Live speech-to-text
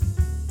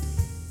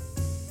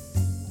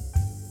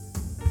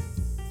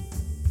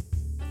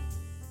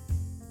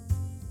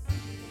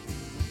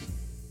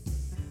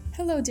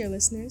Hello, dear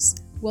listeners.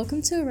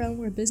 Welcome to a realm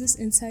where business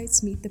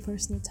insights meet the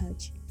personal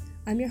touch.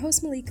 I'm your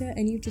host, Malika,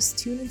 and you've just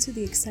tuned into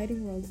the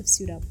exciting world of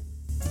Suit Up.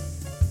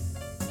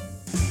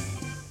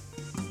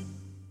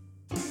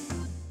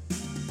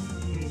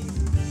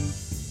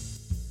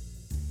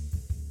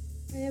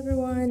 Hi,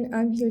 everyone.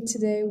 I'm here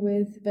today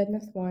with Ved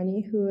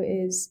Nathwani, who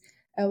is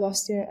a law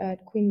student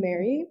at Queen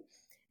Mary,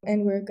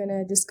 and we're going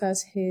to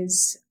discuss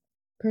his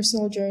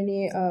personal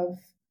journey of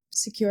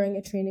securing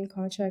a training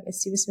contract at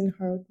Stevenson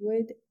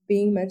Harwood,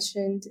 being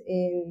mentioned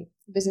in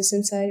Business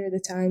Insider, The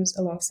Times,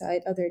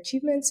 alongside other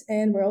achievements.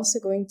 And we're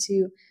also going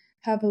to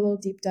have a little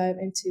deep dive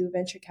into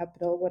venture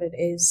capital, what it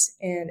is,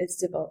 and its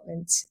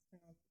development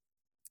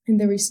in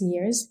the recent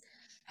years.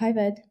 Hi,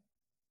 Ved.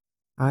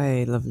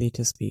 Hi, lovely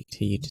to speak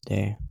to you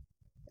today.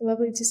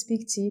 Lovely to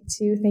speak to you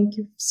too. Thank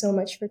you so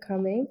much for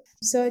coming.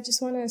 So I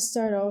just want to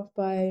start off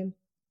by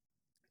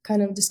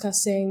kind of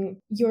discussing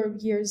your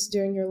years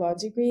during your law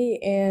degree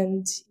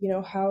and,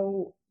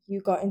 how you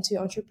got into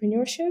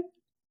entrepreneurship.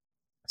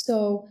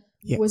 So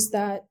was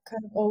that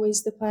kind of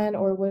always the plan,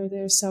 or were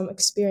there some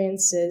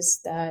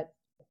experiences that,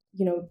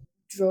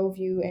 drove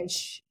you and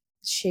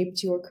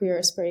shaped your career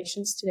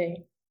aspirations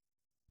today?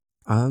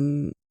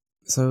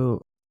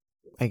 So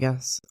I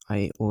guess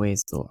I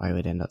always thought I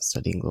would end up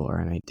studying law,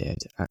 and I did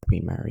at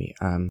Queen Mary.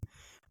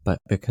 But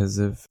because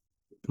of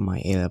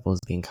my A-levels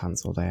being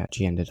cancelled, I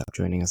actually ended up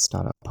joining a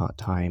startup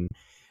part-time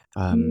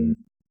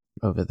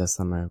over the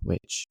summer,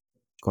 which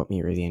got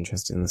me really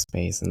interested in the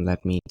space and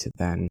led me to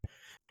then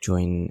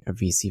join a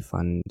VC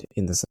fund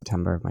in the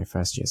September of my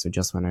first year, so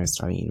just when I was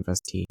starting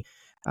university.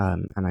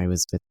 And I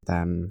was with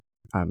them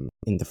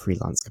in the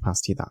freelance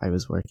capacity that I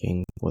was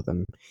working for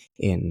them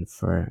in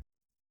for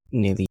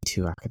nearly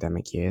 2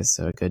 academic years,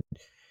 so a good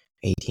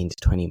 18 to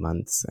 20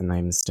 months, and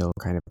I'm still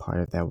kind of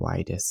part of their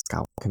widest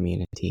Scout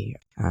community,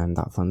 and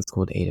that fund's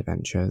called Ada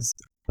Ventures.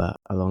 But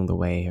along the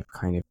way, I've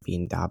kind of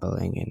been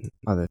dabbling in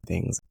other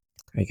things.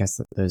 I guess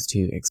that those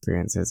two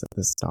experiences at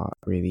the start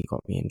really got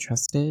me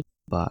interested,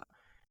 but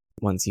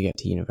once you get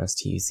to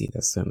university, you see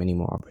there's so many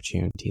more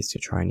opportunities to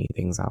try new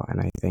things out, and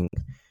I think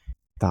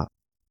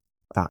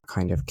that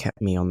kind of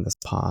kept me on this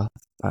path.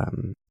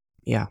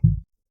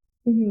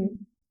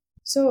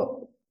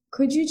 So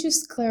could you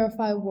just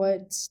clarify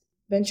what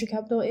venture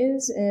capital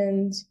is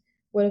and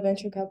what a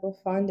venture capital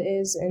fund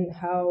is and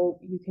how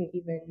you can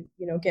even,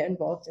 get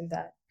involved in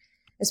that,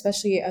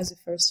 especially as a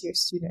first year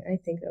student? I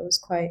think that was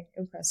quite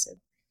impressive.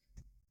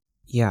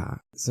 Yeah,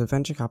 so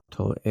venture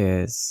capital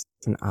is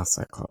an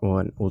asset or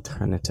an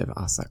alternative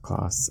asset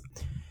class,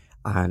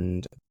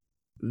 and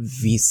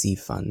VC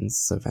funds,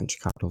 so venture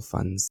capital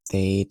funds,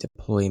 they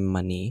deploy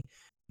money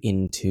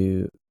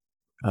into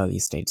early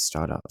stage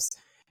startups.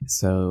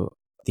 So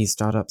these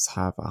startups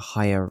have a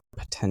higher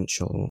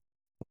potential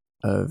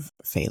of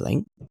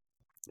failing,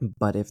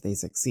 but if they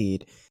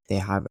succeed, they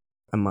have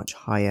a much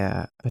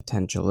higher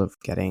potential of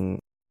getting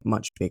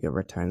much bigger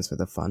returns for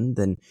the fund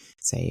than,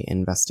 say,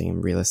 investing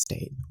in real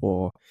estate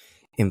or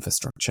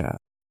infrastructure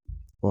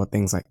or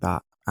things like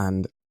that.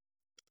 And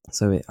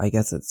so I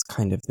guess it's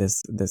kind of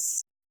this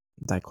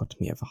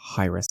dichotomy of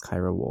high risk, high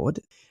reward.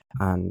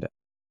 And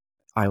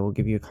I will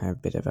give you kind of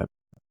a bit of a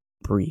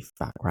brief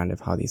background of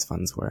how these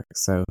funds work.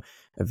 So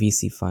a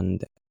VC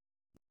fund,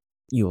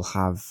 you'll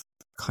have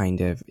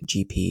kind of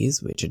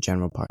GPs, which are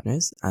general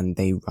partners, and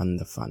they run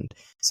the fund.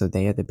 So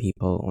they are the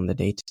people on the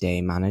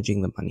day-to-day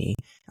managing the money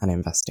and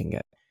investing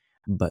it.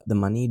 But the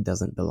money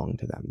doesn't belong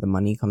to them. The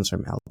money comes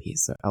from LPs.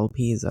 So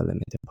LPs are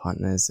limited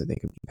partners. So they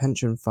could be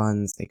pension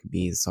funds, they could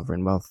be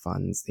sovereign wealth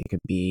funds, they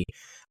could be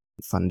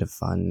fund of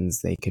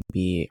funds, they could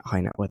be high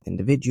net worth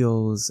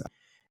individuals.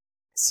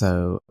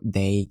 So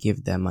they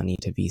give their money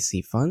to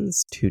VC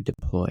funds to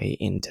deploy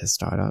into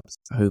startups,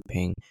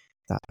 hoping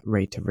that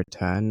rate of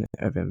return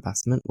of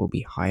investment will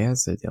be higher,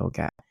 so they'll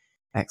get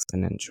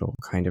exponential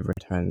kind of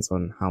returns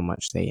on how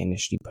much they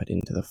initially put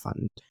into the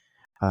fund.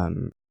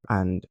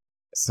 And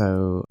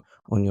so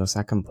on your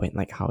second point,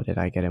 like how did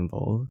I get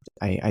involved?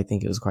 I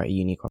think it was quite a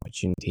unique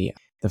opportunity.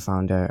 The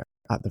founder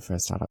at the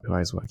first startup who I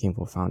was working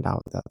for found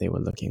out that they were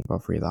looking for a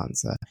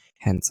freelancer,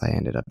 hence I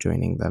ended up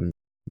joining them.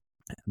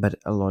 But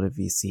a lot of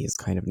VC is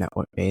kind of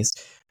network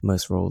based.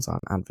 Most roles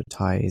aren't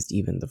advertised,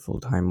 even the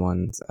full-time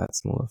ones at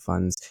smaller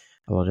funds.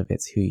 A lot of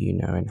it's who you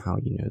know and how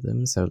you know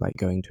them. So like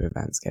going to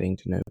events, getting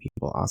to know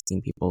people,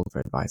 asking people for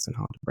advice on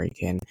how to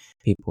break in.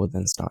 People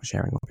then start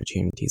sharing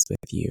opportunities with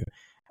you.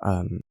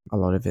 A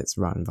lot of it's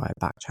run via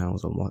back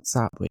channels on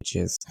WhatsApp, which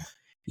is,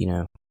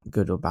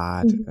 good or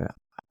bad.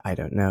 I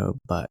don't know,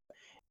 but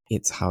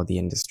it's how the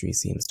industry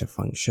seems to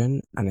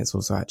function. And it's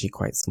also actually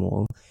quite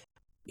small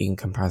in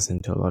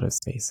comparison to a lot of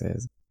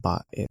spaces,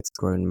 but it's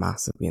grown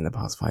massively in the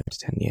past 5 to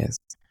 10 years,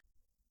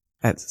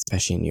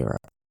 especially in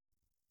Europe.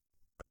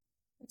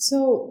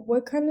 So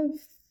what kind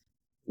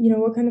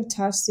of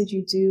tasks did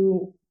you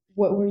do?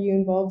 What were you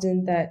involved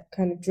in that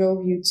kind of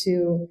drove you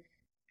to,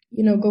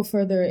 go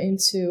further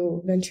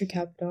into venture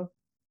capital?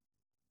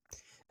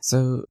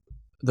 So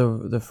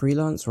The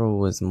freelance role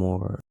was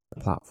more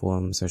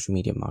platform social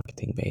media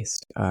marketing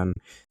based.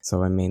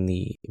 So I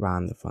mainly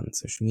ran the fund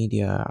social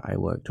media. I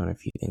worked on a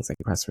few things like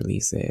press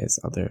releases,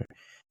 other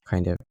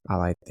kind of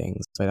allied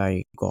things, but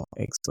I got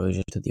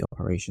exposure to the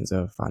operations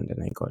of a fund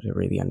and I got to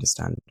really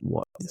understand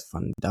what this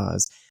fund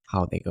does,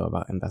 how they go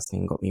about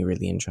investing, got me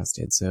really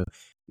interested. So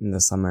in the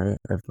summer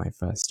of my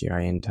first year,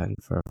 I interned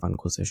for a fund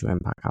called Social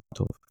Impact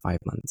Capital for 5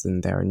 months,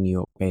 and they're a New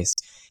York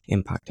based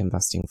impact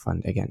investing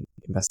fund, again,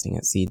 investing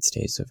at seed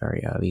stage, so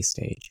very early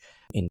stage,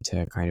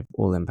 into kind of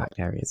all impact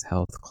areas,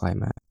 health,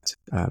 climate,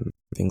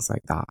 things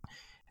like that.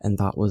 And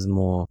that was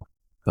more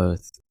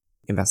both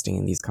investing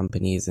in these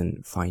companies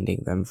and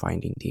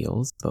finding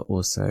deals, but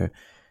also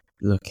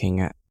looking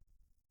at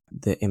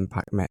the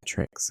impact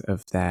metrics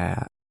of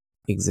their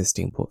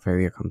existing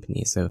portfolio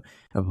companies. So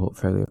a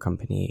portfolio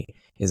company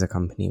is a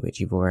company which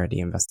you've already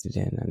invested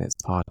in and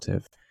it's part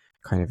of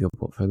kind of your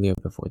portfolio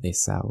before they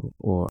sell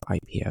or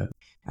IPO,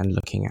 and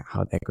looking at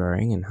how they're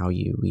growing and how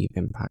you weave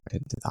impact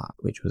into that,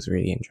 which was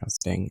really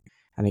interesting.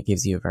 And it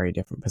gives you a very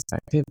different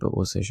perspective, but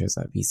also shows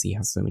that VC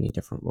has so many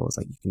different roles.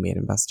 Like you can be an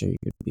investor, you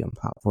could be on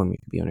platform, you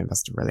could be on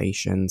investor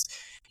relations,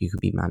 you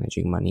could be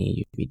managing money,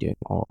 you could be doing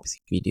ops,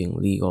 you could be doing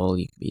legal,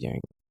 you could be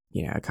doing,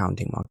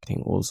 accounting,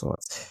 marketing, all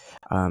sorts.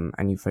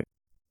 And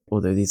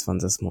although these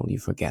funds are small, you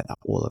forget that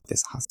all of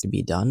this has to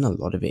be done. A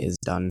lot of it is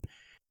done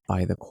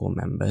by the core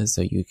members.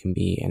 So you can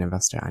be an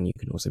investor and you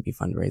can also be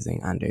fundraising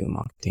and doing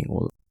marketing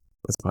all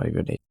as part of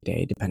your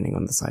day-to-day, depending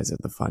on the size of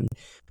the fund.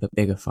 But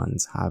bigger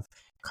funds have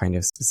kind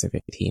of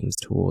specific teams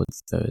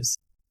towards those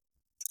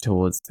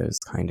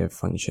kind of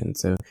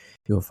functions. So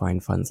you'll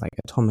find funds like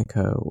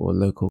Atomico or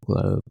Local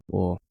Globe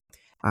or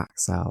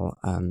Axel,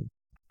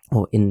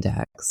 or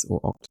Index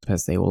or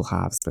Octopus. They all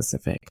have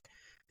specific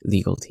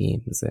legal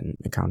teams and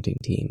accounting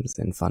teams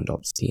and fund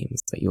ops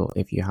teams. But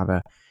if you have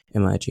a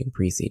emerging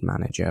pre-seed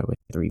manager with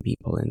 3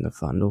 people in the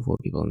fund or 4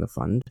 people in the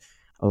fund,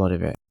 a lot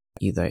of it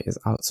either is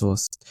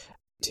outsourced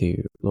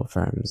to law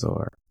firms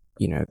or,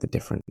 the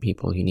different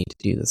people who need to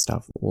do the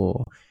stuff,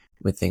 or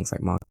with things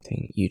like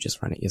marketing, you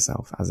just run it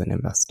yourself as an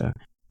investor,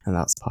 and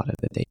that's part of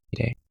the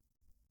day-to-day.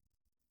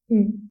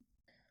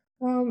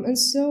 And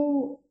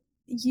so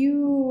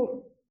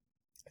you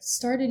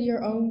started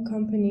your own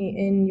company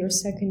in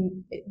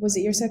was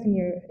it your second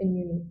year in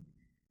uni?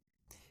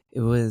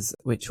 It was,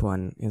 which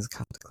one is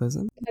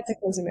Cataclysm?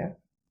 Cataclysm, yeah.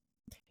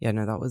 Yeah,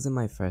 no, that was in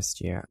my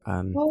first year.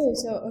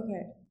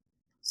 Okay.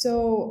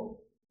 So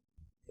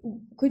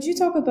could you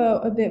talk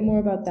about a bit more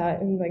about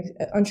that and like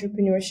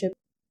entrepreneurship?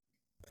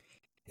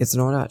 It's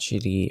not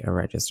actually a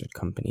registered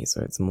company,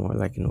 so it's more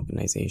like an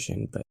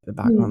organization. But the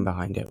background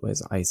behind it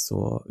was I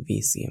saw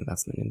VC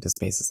investment into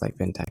spaces like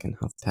fintech and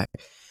health tech,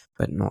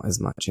 but not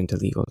as much into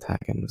legal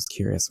tech, and was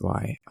curious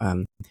why.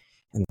 And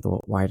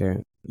thought, why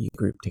don't you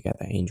group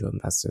together angel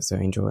investors? So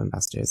angel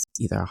investors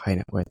either are high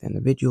net worth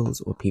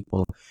individuals or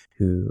people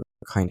who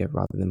kind of,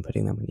 rather than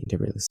putting their money into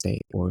real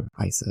estate or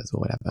ISAs or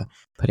whatever,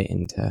 put it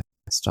into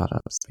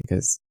startups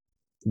because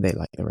they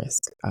like the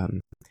risk.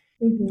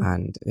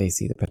 And they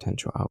see the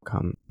potential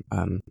outcome.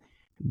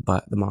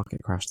 But the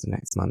market crashed the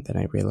next month, and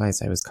I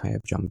realized I was kind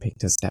of jumping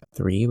to step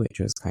 3, which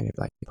was kind of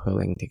like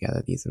pulling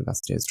together these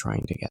investors,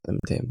 trying to get them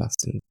to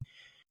invest in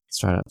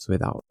startups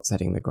without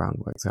setting the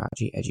groundwork. So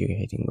actually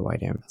educating the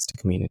wider investor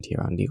community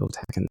around legal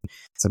tech, and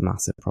it's a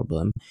massive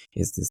problem,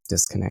 is this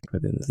disconnect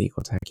within the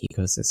legal tech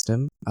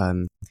ecosystem.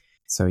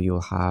 So you'll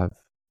have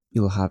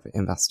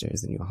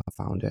investors and you'll have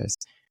founders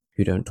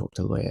who don't talk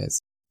to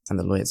lawyers, and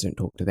the lawyers don't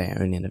talk to their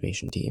own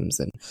innovation teams,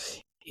 and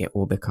it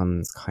all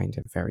becomes kind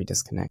of very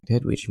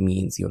disconnected, which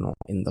means you're not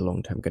in the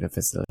long term going to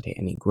facilitate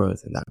any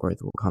growth, and that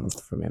growth will come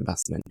from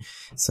investment.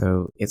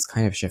 So it's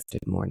kind of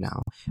shifted more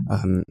now.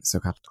 So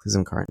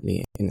Cataclysm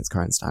currently, in its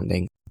current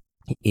standing,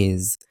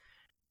 is,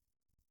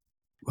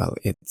 well,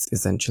 it's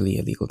essentially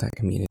a legal tech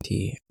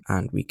community,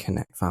 and we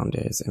connect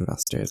founders,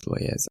 investors,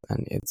 lawyers,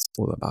 and it's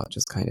all about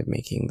just kind of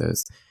making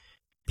those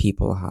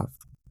people have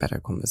better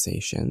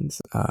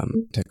conversations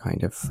to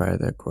kind of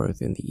further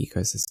growth in the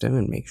ecosystem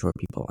and make sure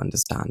people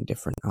understand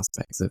different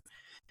aspects of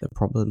the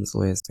problems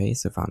lawyers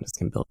face so founders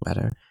can build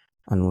better,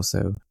 and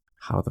also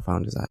how the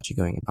founders are actually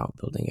going about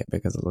building it,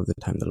 because a lot of the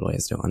time the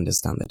lawyers don't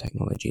understand the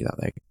technology that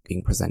they're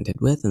being presented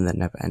with and they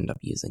never end up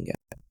using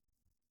it.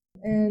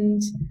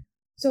 And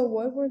so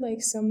what were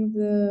like some of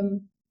the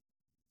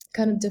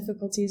kind of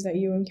difficulties that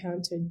you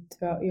encountered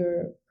throughout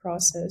your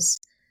process,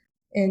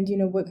 and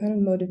what kind of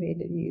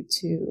motivated you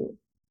to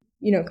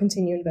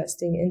continue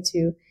investing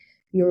into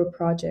your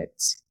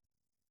projects?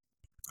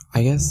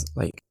 I guess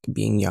like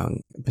being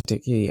young,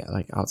 particularly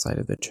like outside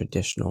of the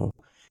traditional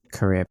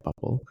career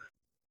bubble,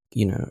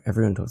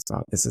 everyone talks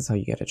about this is how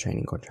you get a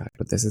training contract,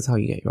 or this is how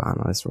you get your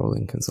analyst role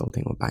in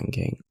consulting or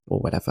banking or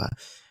whatever.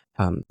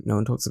 No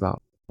one talks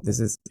about this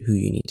is who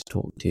you need to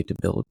talk to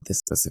build this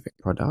specific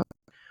product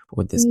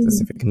or this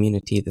specific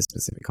community, this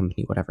specific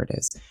company, whatever it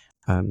is.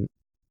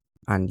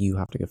 And you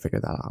have to go figure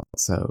that out.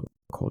 So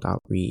cold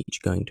outreach,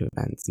 going to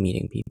events,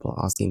 meeting people,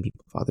 asking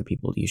people for other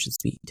people you should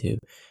speak to.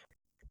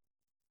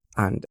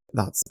 And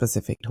that's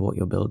specific to what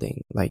you're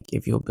building. Like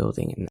if you're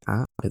building an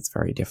app, it's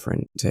very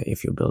different to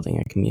if you're building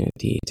a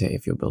community, to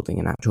if you're building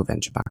an actual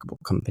venture backable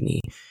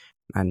company,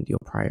 and your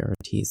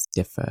priorities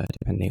differ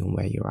depending on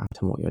where you're at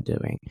and what you're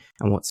doing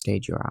and what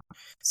stage you're at.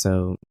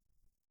 So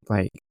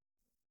like,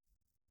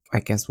 I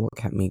guess what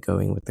kept me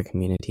going with the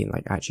community and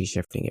like actually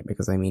shifting it,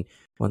 because I mean,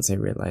 once I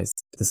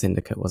realized the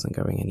syndicate wasn't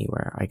going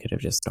anywhere, I could have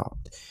just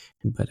stopped.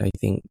 But I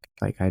think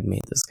like I'd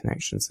made this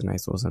connection, and I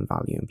saw some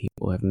value, and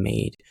people have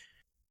made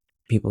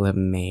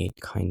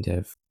kind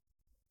of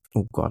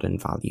gotten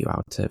value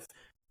out of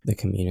the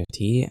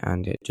community,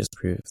 and it just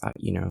proves that,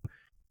 you know,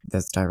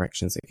 there's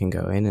directions it can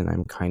go in, and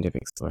I'm kind of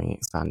exploring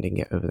expanding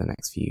it over the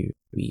next few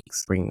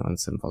weeks, bringing on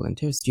some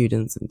volunteer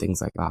students and things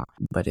like that.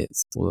 But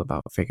it's all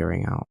about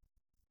figuring out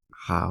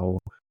how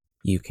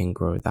you can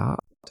grow that,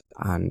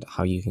 and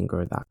how you can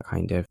grow that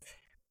kind of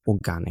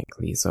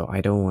organically. So I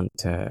don't want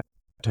to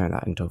turn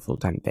that into a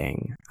full-time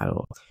thing at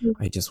all.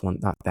 I just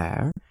want that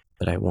there,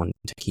 but I want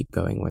to keep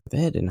going with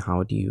it. And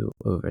how do you,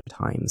 over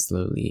time,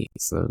 slowly,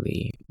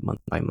 month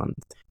by month,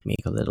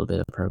 make a little bit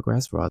of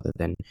progress, rather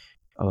than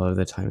a lot of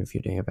the time, if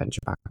you're doing a venture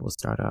backable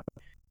startup,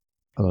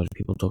 a lot of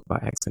people talk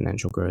about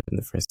exponential growth in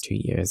the first 2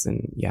 years.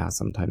 And yeah,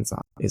 sometimes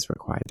that is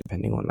required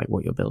depending on like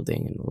what you're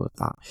building and all of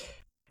that.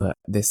 But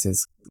this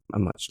is a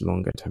much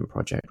longer term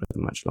project with a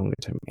much longer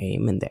term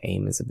aim, and the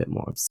aim is a bit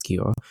more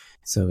obscure.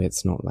 So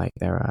it's not like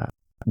there are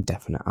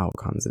definite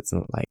outcomes. It's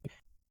not like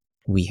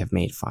we have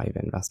made 5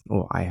 investments,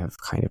 or I have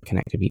kind of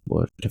connected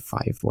people to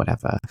 5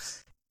 whatever.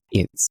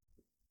 It's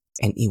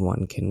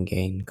anyone can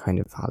gain kind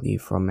of value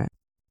from it.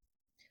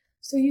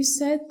 So you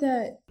said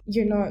that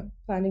you're not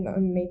planning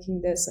on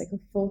making this like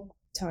a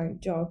full-time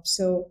job.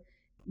 So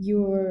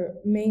your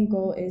main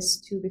goal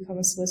is to become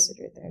a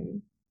solicitor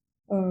then.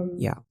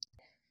 Yeah.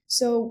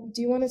 So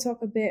do you want to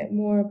talk a bit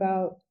more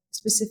about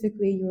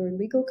specifically your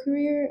legal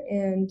career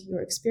and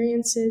your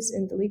experiences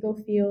in the legal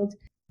field?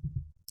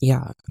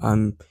 Yeah.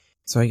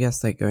 So I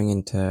guess like going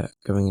into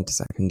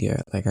second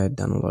year, like I had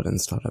done a lot in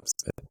startups,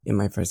 but in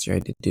my first year I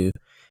did do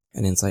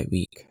an insight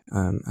week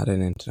at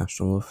an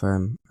international law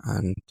firm,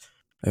 and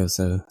I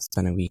also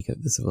spent a week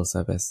at the civil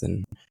service,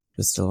 and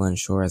was still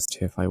unsure as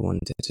to if I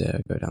wanted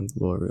to go down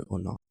the law route or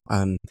not.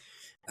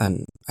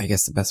 And I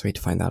guess the best way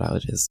to find that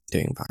out is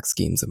doing back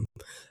schemes and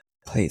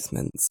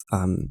placements.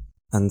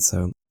 And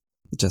so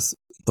just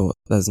thought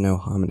there's no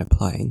harm in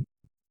applying.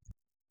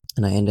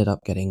 And I ended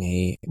up getting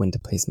a winter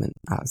placement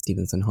at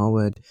Stevenson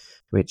Harwood,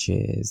 which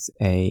is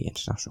a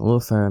international law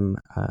firm,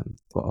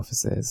 for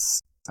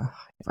offices,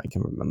 if I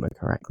can remember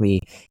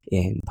correctly,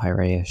 in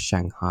Piraeus,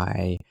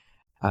 Shanghai,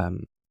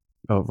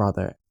 or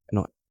rather,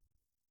 not,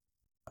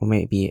 or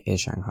maybe it is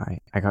Shanghai.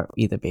 I got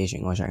either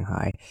Beijing or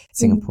Shanghai,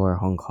 Singapore,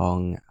 Hong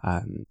Kong,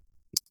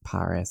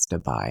 Paris,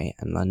 Dubai,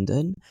 and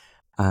London.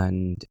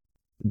 And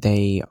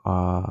they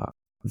are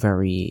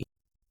very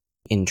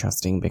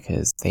interesting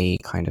because they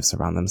kind of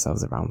surround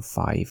themselves around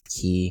 5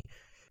 key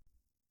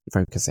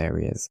focus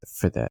areas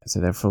so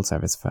they're a full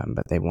service firm,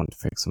 but they want to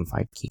focus on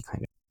 5 key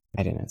kind of,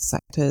 I don't know,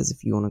 sectors,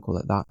 if you want to call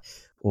it that,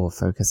 or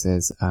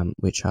focuses,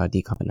 which are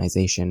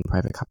decarbonization,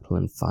 private capital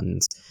and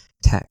funds,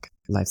 tech,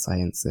 life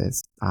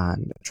sciences,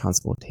 and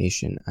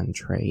transportation and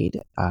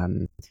trade.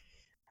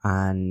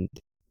 And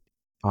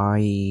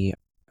I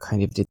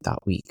kind of did that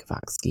week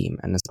VAC scheme,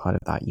 and as part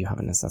of that you have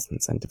an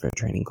assessment center for a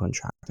training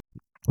contract,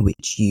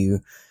 which you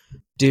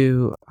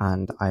do,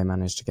 and I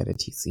managed to get a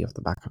TC off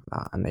the back of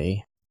that,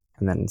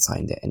 and then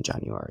signed it in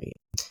January.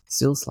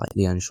 Still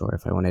slightly unsure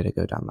if I wanted to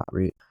go down that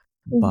route,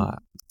 but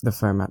the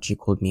firm actually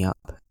called me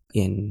up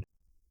in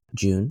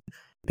June,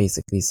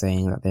 basically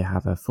saying that they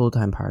have a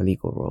full-time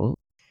paralegal role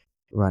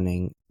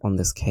running on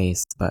this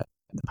case, but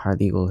the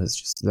paralegal has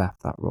just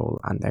left that role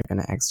and they're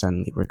going to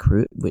externally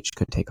recruit, which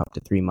could take up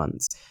to 3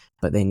 months,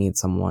 but they need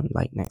someone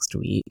like next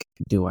week.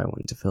 Do I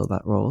want to fill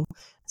that role?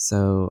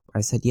 So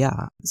I said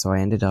yeah. So I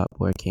ended up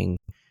working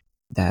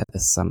there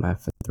this summer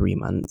for 3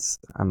 months,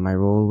 and my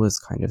role was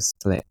kind of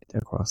split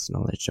across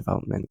knowledge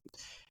development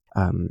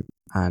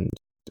and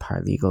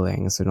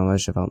paralegaling. So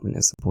knowledge development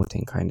is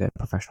supporting kind of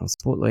professional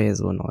support lawyers,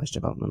 or knowledge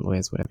development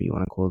lawyers, whatever you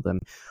want to call them,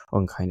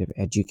 on kind of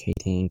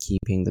educating and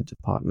keeping the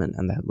department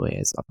and their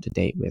lawyers up to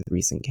date with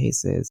recent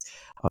cases,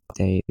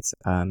 updates,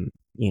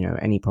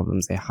 any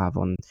problems they have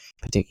on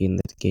particularly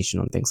litigation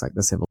on things like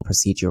the civil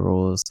procedure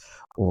rules,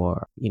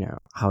 or,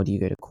 how do you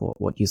go to court,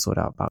 what do you sort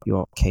out about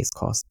your case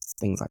costs,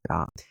 things like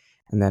that.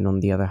 And then on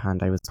the other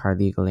hand, I was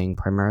paralegaling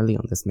primarily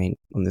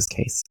on this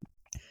case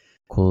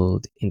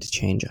called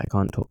Interchange. I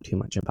can't talk too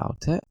much about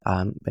it,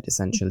 but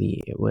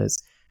essentially it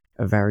was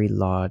a very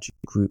large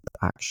group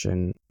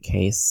action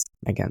case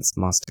against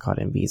MasterCard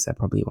and Visa,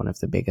 probably one of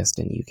the biggest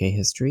in UK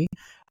history,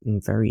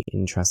 and very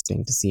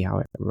interesting to see how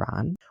it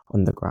ran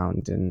on the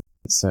ground. And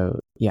so,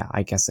 yeah,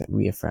 I guess it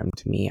reaffirmed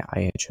to me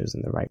I had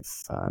chosen the right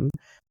firm,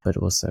 but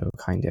also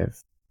kind of,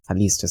 at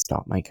least to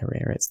start my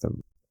career,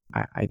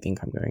 I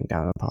think I'm going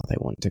down the path I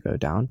want to go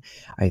down.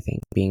 I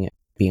think being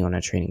on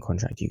a training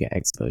contract, you get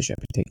exposure,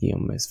 particularly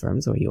on most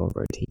firms, where you're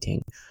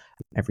rotating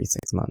every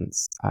 6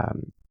 months.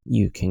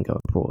 you can go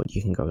abroad,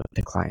 you can go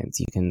to clients,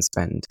 you can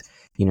spend,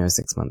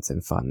 6 months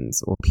in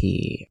funds or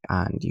PE,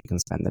 and you can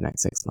spend the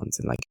next 6 months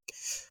in like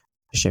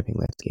shipping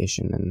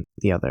litigation, and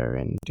the other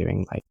in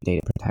doing like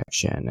data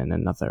protection, and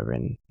another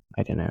in,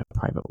 I don't know,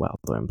 private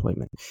wealth or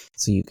employment.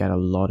 So you get a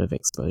lot of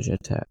exposure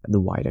to the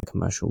wider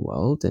commercial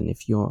world. And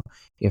if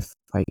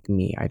like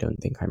me, I don't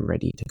think I'm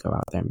ready to go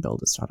out there and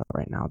build a startup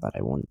right now that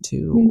I want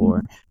to,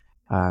 or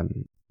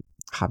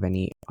have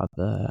any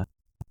other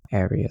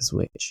areas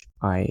which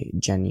I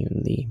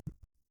genuinely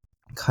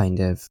kind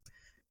of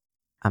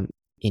am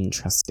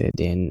interested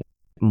in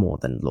more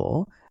than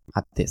law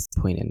at this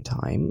point in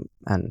time,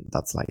 and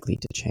that's likely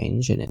to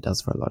change, and it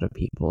does for a lot of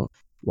people.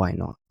 Why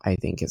not? I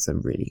think it's a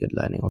really good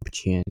learning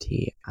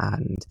opportunity,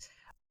 and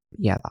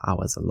yeah, the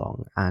hours are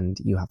long and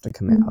you have to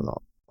commit a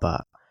lot,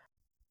 but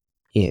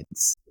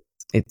it's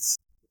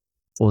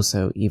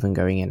also, even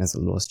going in as a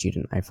law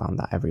student, I found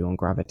that everyone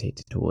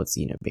gravitated towards,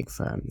 big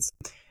firms,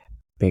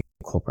 big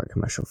corporate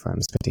commercial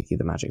firms, particularly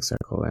the Magic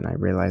Circle. And I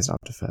realized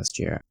after first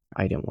year,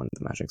 I didn't want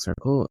the Magic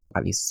Circle,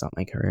 at least to start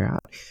my career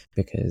at,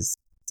 because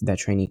their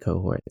trainee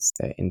cohorts,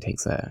 their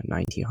intakes are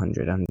 90,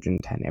 100,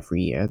 110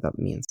 every year. That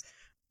means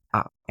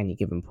at any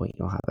given point,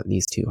 you'll have at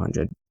least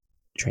 200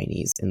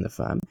 trainees in the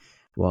firm,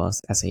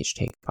 whilst SH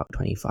take about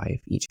 25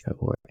 each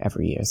cohort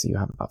every year. So you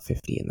have about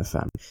 50 in the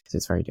firm. So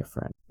it's very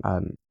different.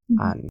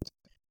 And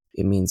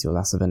it means you're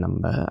less of a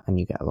number, and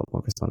you get a lot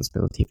more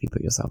responsibility if you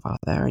put yourself out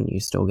there, and you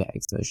still get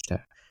exposure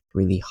to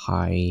really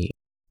high-end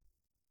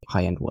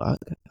work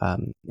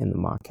in the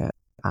market,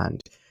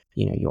 and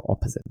you're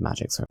opposite the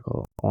Magic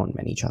Circle on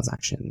many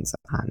transactions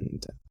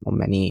and on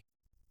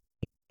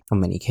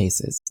many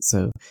cases.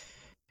 So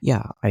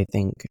yeah, I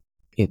think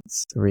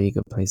it's a really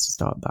good place to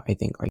start. But I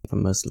think like for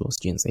most law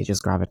students, they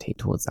just gravitate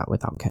towards that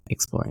without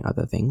exploring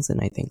other things.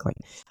 And I think like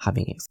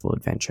having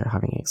explored venture,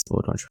 having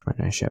explored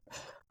entrepreneurship,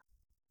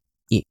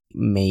 it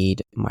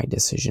made my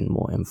decision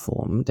more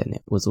informed, and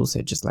it was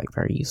also just like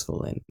very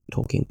useful in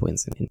talking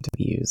points and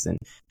interviews and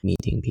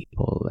meeting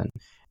people. And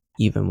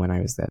even when I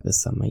was there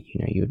this summer,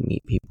 you would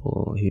meet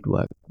people who'd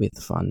worked with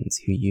funds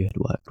who you had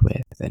worked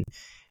with and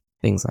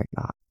things like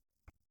that.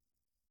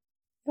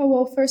 Oh,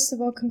 well, first of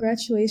all,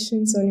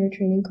 congratulations on your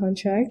training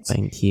contract.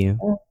 Thank you.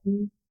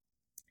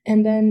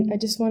 And then I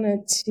just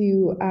wanted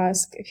to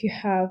ask if you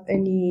have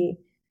any,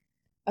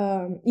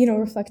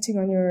 reflecting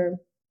on your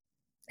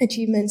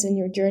achievements and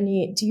your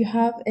journey, do you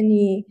have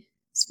any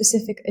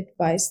specific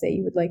advice that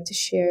you would like to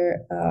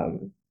share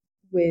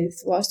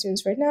with law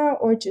students right now,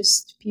 or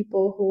just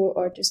people who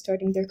are just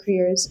starting their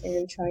careers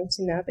and trying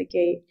to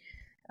navigate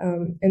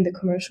in the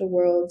commercial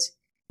world?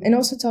 And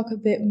also talk a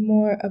bit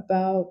more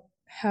about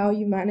how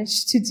you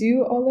managed to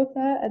do all of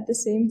that at the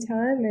same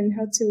time, and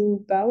how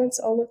to balance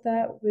all of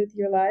that with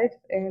your life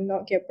and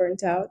not get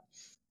burnt out.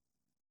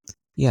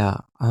 Yeah,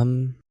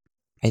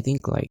 I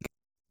think like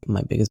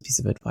my biggest piece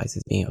of advice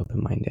is being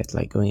open-minded.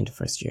 Like going into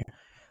first year,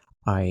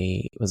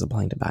 I was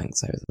applying to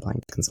banks, I was applying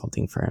to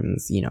consulting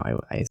firms,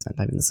 I spent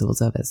time in the civil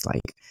service.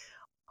 Like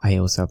I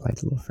also applied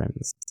to law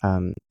firms,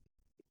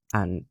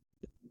 and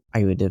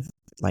I would have,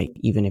 like,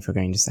 even if you're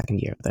going to second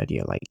year or third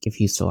year, like if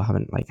you still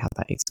haven't like had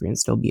that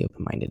experience, still be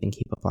open-minded and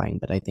keep applying.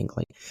 But I think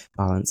like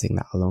balancing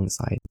that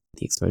alongside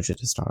the exposure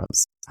to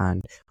startups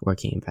and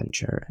working in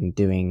venture and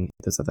doing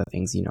those other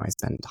things, I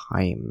spent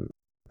time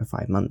for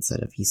 5 months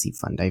at a VC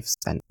fund. I've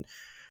spent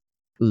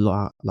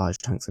large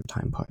chunks of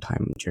time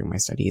part-time during my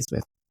studies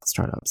with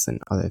startups and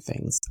other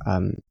things,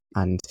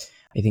 and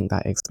I think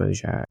that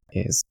exposure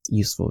is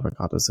useful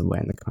regardless of where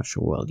in the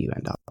commercial world you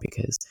end up,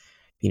 because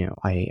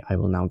I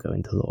will now go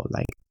into law.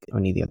 Like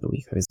only the other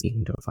week I was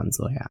speaking to a funds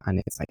lawyer, and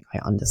it's like I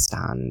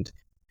understand,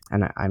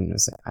 and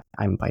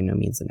I'm by no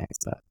means an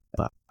expert,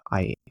 but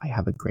I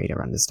have a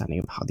greater understanding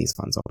of how these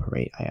funds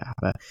operate. I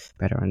have a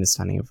better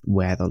understanding of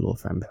where the law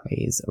firm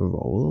plays a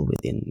role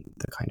within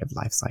the kind of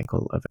life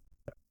cycle of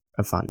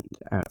a fund,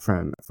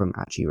 from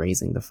actually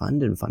raising the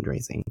fund and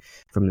fundraising,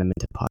 from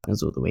limited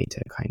partners all the way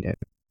to kind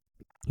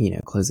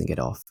of closing it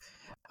off,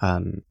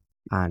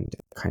 and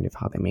kind of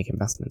how they make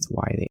investments,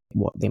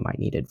 what they might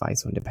need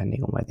advice on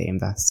depending on where they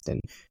invest,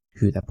 and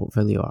who their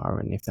portfolio are,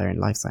 and if they're in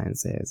life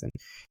sciences, and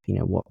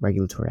what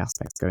regulatory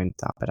aspects go into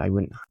that. But I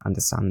wouldn't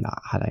understand that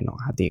had I not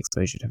had the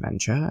exposure to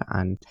venture,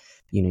 and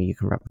you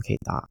can replicate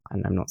that.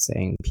 And I'm not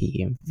saying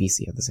PE and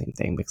VC are the same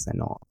thing, because they're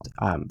not,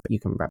 but you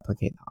can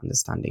replicate that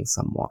understanding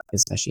somewhat,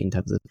 especially in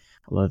terms of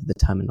a lot of the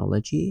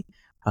terminology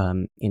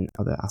in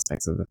other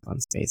aspects of the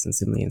fund space, and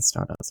similarly in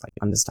startups, like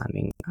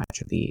understanding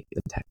actually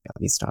the tech that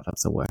these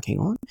startups are working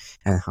on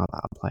and how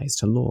that applies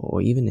to law,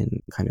 or even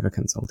in kind of a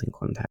consulting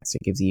context.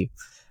 It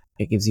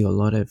gives you a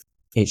lot of,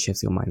 it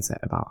shifts your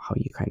mindset about how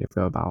you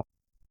go about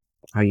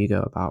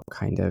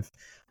kind of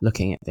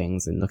looking at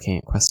things and looking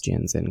at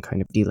questions and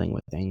kind of dealing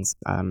with things.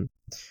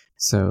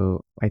 So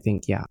I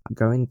think,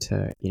 go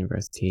into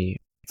university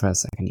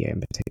first, second year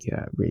in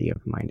particular, really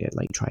open-minded,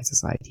 like try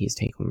societies,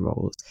 take on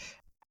roles,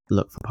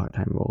 look for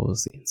part-time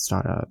roles in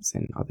startups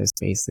and other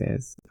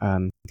spaces,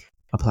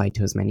 apply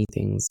to as many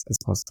things as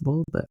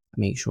possible, but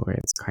make sure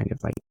it's kind of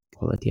like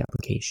quality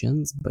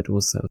applications, but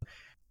also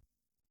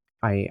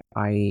I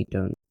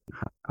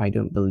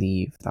don't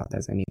believe that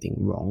there's anything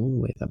wrong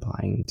with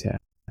applying to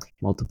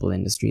multiple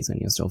industries when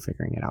you're still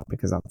figuring it out,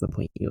 because at the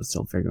point you're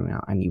still figuring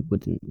out and you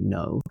wouldn't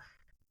know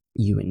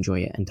you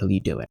enjoy it until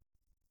you do it.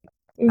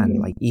 And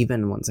like,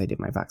 even once I did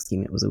my vac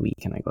scheme, it was a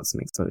week and I got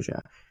some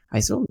exposure. I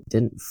still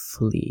didn't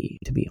fully,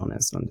 to be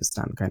honest,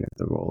 understand kind of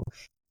the role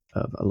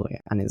of a lawyer,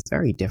 and it's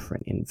very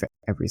different in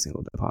every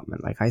single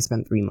department. Like, I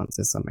spent 3 months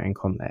this summer in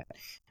ComLit,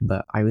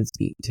 but I would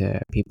speak to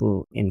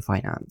people in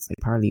finance, like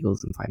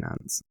paralegals in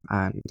finance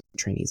and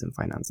trainees in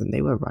finance, and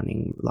they were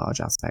running large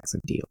aspects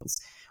of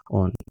deals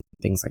on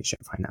things like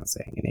ship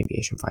financing and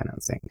aviation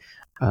financing.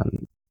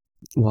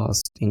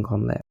 Whilst in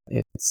ComLit,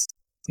 it's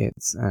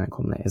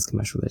ComLit is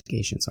commercial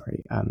litigation,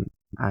 sorry,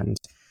 and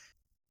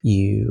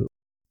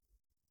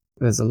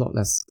there's a lot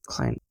less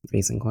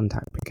client-facing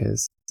contact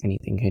because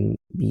anything can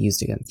be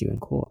used against you in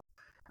court.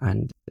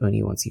 And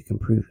only once you can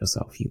prove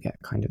yourself, you get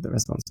kind of the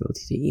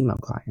responsibility to email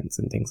clients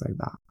and things like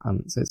that.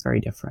 So it's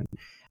very different.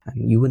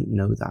 And you wouldn't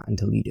know that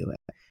until you do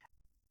it.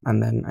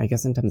 And then I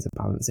guess in terms of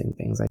balancing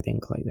things, I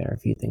think like there are a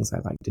few things I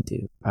like to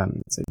do.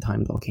 So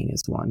time blocking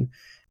is one.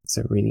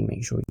 So really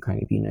make sure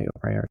you know your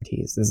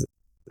priorities.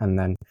 And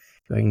then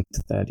going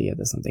to third year,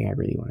 there's something I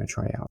really want to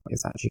try out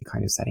is actually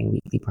kind of setting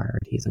weekly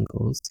priorities and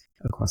goals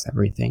across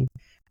everything.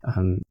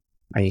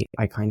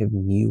 I kind of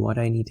knew what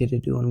I needed to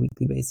do on a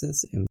weekly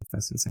basis in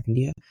first and second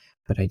year,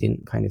 but I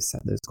didn't kind of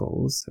set those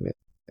goals. So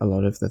a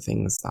lot of the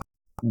things that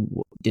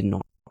did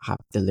not have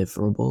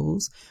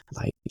deliverables,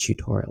 like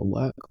tutorial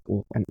work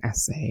or an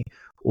essay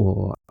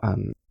or, a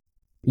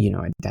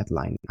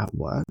deadline at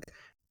work,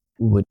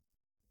 would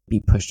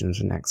be pushed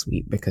into next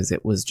week because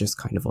it was just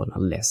kind of on a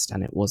list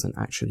and it wasn't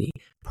actually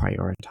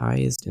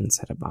prioritized and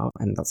set about.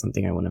 And that's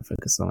something I want to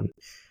focus on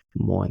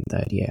more in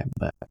third year.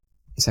 But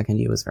second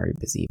year was very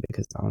busy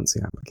because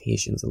balancing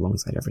applications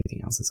alongside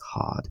everything else is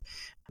hard,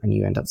 and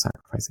you end up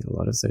sacrificing a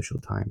lot of social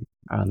time,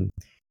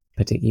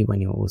 particularly when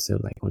you're also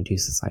like on 2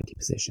 society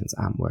positions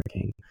and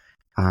working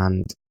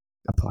and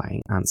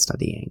applying and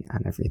studying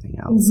and everything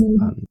else.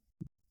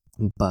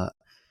 But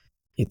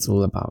it's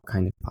all about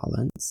kind of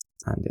balance,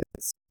 and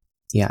it's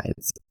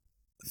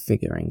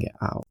figuring it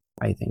out.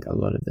 I think a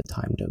lot of the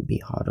time, don't be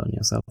hard on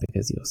yourself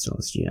because you're still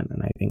a student.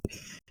 And I think,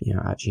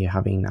 actually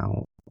having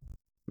now,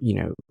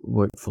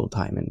 worked full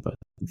time in both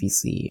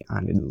VC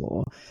and in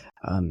law,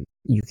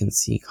 you can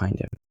see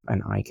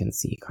and I can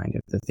see kind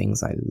of the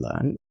things I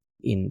learned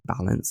in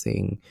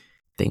balancing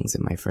things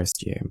in my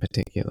first year in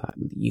particular.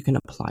 You can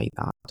apply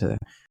that to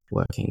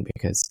working,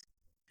 because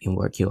in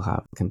work you'll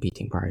have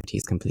competing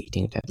priorities,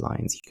 completing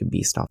deadlines. You could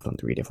be staffed on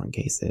 3 different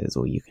cases,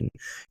 or you can,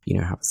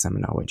 have a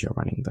seminar which you're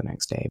running the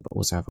next day, but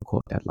also have a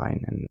court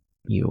deadline, and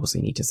you also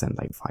need to send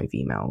like 5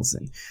 emails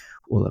and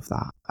all of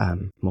that.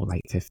 More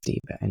like 50,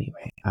 but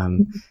anyway.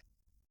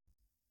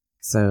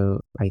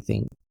 So I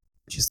think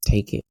just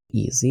take it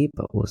easy,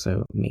 but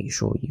also make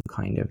sure you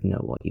kind of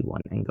know what you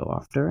want and go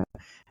after it.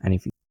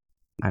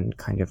 And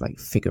kind of like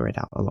figure it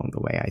out along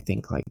the way. I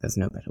think like there's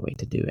no better way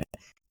to do it.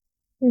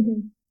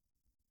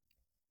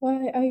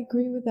 Well, I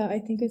agree with that. I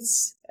think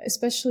it's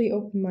especially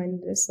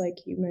open-mindedness,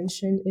 like you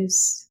mentioned,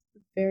 is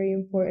very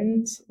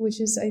important,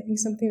 which is, I think,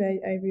 something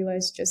that I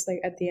realized just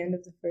like at the end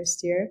of the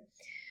first year.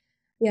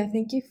 Yeah,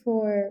 thank you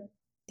for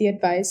the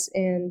advice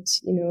and,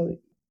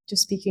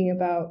 just speaking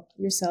about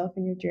yourself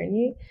and your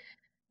journey.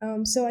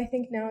 So I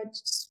think now I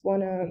just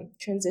want to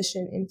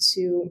transition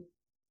into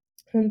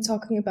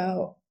talking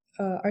about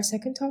our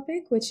second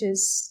topic, which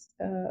is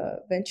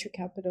venture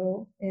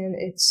capital and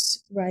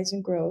its rise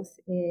and growth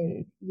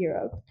in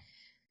Europe.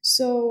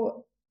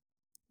 So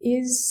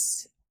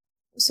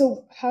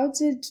how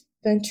did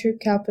venture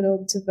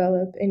capital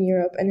develop in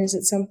Europe, and is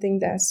it something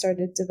that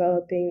started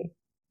developing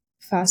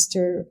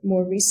faster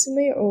more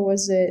recently, or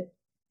was it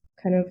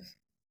kind of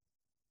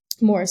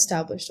more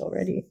established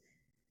already?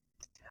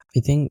 I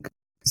think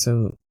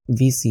so.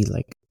 VC,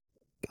 like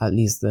at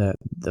least the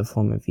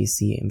form of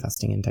VC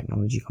investing in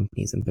technology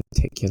companies in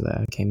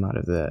particular, came out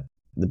of the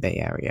Bay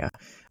Area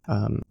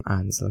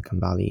and Silicon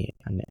Valley,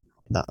 and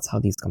that's how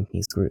these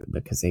companies grew,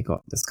 because they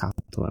got this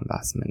capital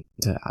investment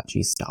to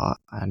actually start,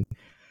 and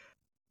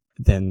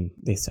then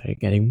they started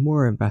getting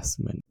more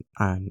investment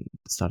and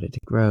started to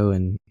grow,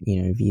 and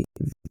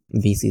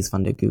VCs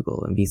funded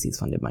Google and VCs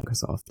funded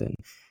Microsoft and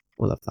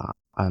all of that.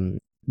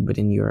 But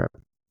in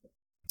Europe,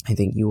 I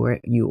think you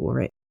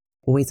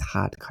always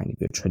had kind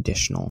of your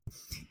traditional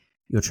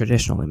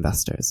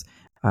investors,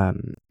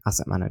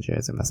 asset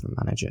managers, investment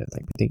managers,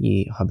 like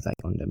particularly hubs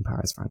like London,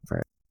 Paris,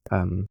 Frankfurt,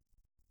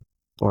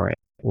 or it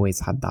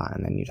always had that.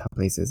 And then you'd have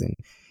places in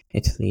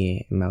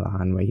Italy, in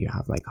Milan, where you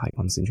have like high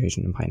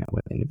concentration and high net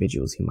worth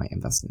individuals who might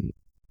invest in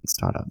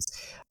startups.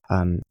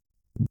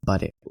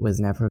 But it was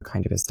never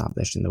kind of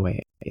established in the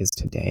way it is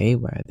today,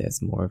 where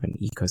there's more of an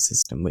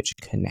ecosystem which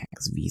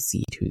connects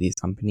VC to these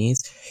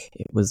companies.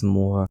 It was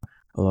more,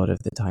 a lot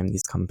of the time,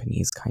 these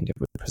companies kind of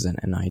would present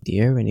an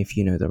idea, and if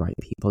you know the right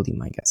people, you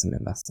might get some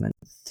investment.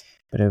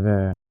 But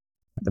over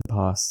the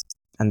past,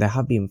 and there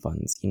have been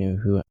funds,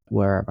 who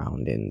were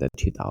around in the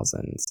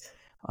 2000s,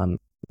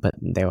 but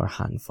they were a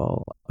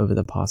handful. Over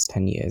the past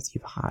 10 years,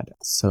 you've had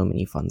so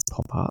many funds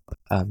pop up.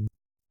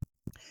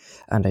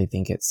 And I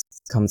think it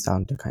comes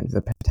down to kind of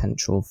the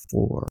potential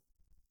for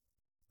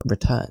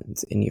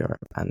returns in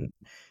Europe, and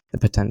the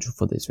potential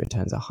for those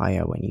returns are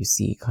higher when you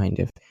see kind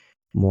of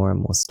more and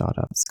more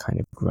startups kind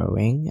of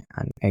growing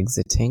and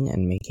exiting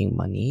and making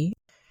money.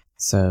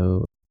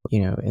 So,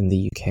 in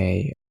the UK,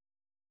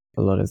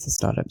 a lot of the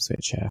startups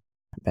which are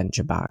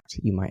venture backed,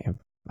 you might have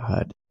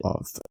heard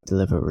of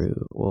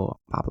Deliveroo or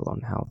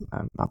Babylon Health.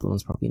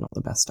 Babylon's probably not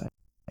the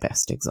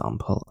best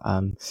example,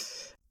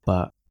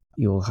 but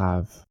you'll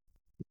have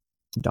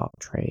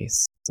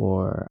Darktrace,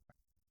 or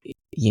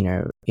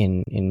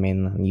in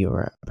mainland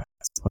Europe,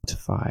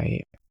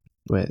 Spotify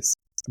was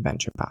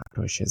venture backed,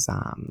 or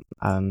Shazam,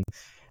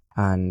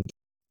 and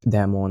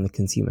they're more on the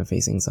consumer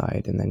facing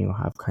side. And then you'll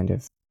have kind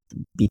of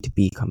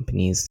B2B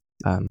companies,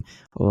 a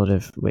lot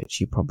of which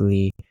you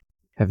probably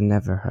have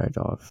never heard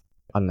of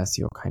unless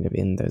you're kind of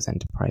in those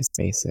enterprise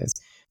spaces,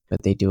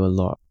 but they do a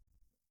lot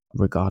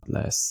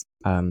regardless.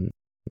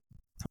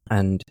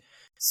 And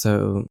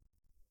so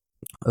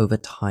over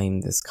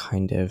time, this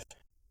kind of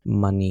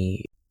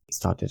money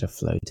started to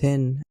float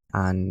in,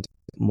 and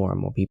more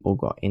people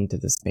got into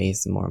the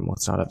space, and more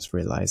startups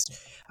realized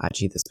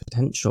actually there's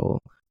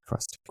potential for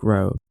us to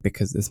grow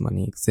because this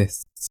money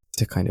exists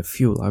to kind of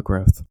fuel our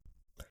growth.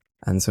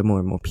 And so more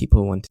and more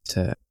people wanted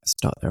to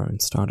start their own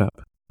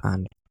startup,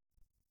 and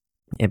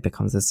it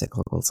becomes a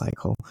cyclical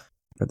cycle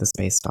where the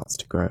space starts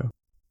to grow.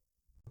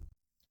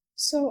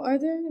 So are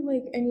there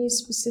like any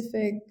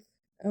specific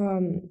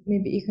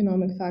maybe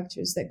economic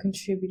factors that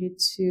contributed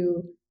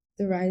to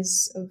the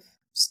rise of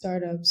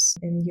startups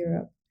in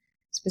Europe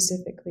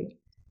specifically?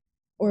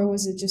 Or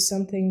was it just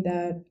something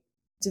that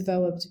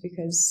developed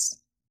because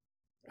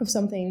of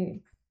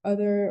something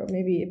other, or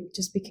maybe it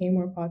just became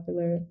more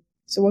popular?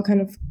 So what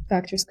kind of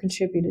factors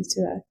contributed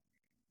to that?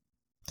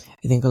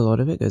 I think a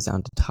lot of it goes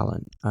down to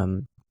talent.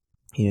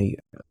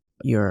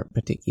 Europe,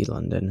 particularly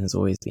London, has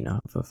always been a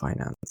hub for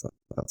finance.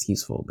 That's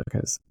useful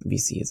because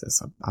VC is a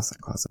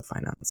sub-asset class of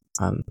finance.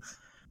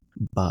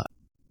 But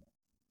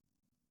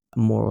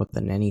more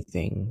than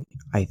anything,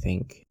 I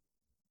think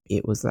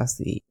it was less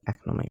the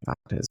economic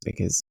factors,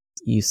 because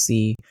you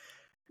see,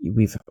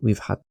 we've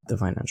had the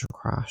financial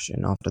crash,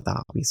 and after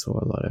that we saw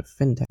a lot of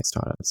fintech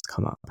startups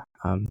come up.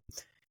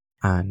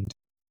 And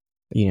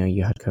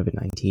you had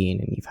COVID-19,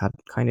 and you've had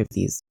kind of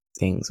these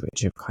things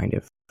which have kind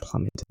of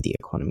plummeted the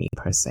economy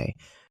per se.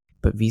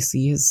 But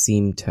VC has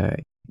seemed to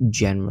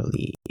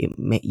generally,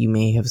 you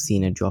may have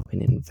seen a drop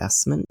in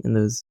investment in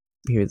those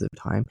periods of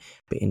time,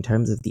 but in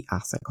terms of the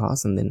asset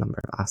class and the number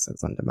of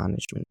assets under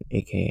management,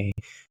 aka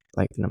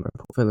like the number of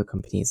portfolio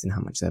companies and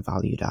how much they're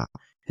valued at,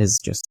 has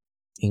just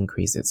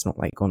increased. It's not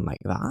like gone like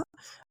that.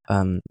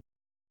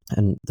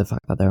 And the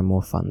fact that there are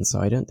more funds. So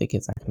I don't think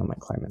it's economic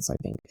climates. I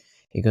think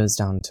it goes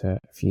down to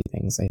a few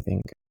things. I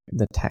think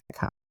the tech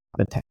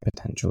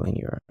potential in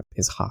Europe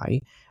is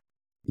high,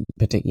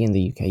 particularly in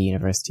the UK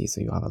universities.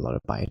 So you have a lot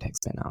of biotech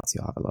spin-outs,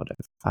 you have a lot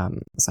of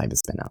cyber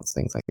spin-outs,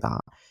 things like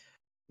that,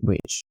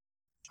 which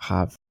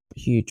have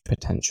huge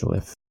potential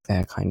if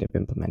they're kind of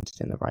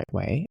implemented in the right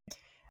way.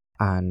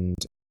 And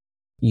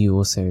you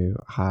also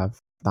have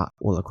that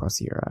all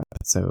across Europe,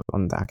 so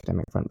on the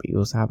academic front, but you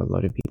also have a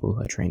lot of people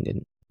who are trained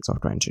in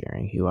software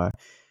engineering who are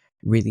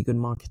really good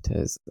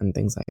marketers and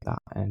things like that.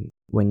 And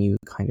when you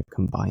kind of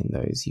combine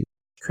those, you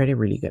create a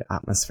really good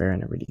atmosphere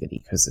and a really good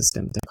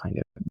ecosystem to kind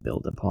of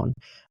build upon.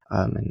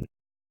 And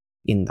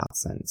in that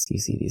sense, you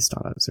see these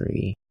startups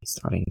really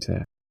starting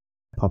to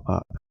pop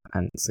up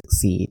and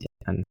succeed.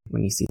 And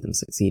when you see them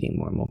succeeding,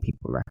 more and more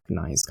people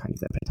recognize kind of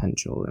their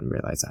potential and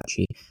realize,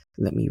 actually,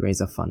 let me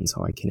raise a fund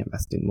so I can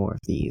invest in more of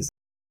these.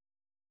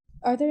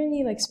 Are there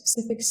any like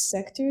specific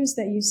sectors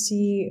that you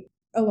see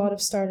a lot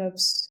of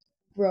startups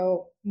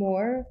grow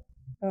more?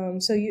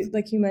 So you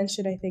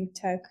mentioned, I think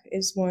tech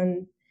is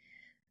one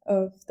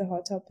of the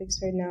hot topics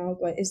right now,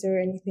 but is there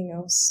anything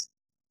else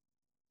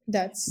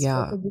that's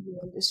like a booming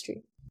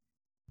industry?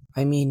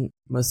 I mean,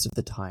 most of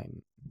the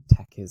time,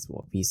 tech is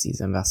what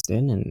VCs invest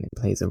in, and it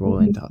plays a role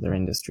into other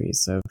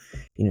industries. So,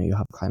 you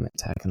have climate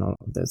tech, and all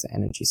of those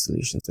energy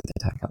solutions with the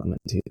tech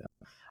element to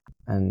them.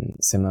 And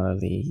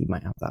similarly, you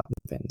might have that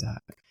with fintech.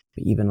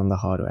 But even on the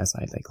hardware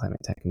side, like climate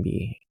tech can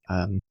be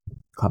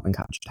carbon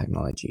capture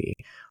technology,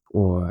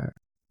 or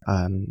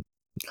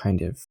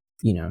kind of,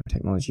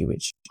 technology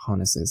which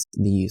harnesses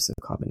the use of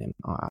carbon in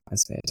our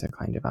atmosphere to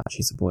kind of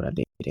actually support our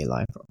day-to-day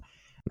life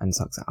and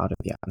sucks it out of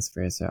the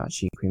atmosphere. So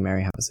actually, Queen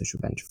Mary have a social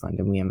venture fund,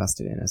 and we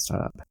invested in a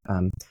startup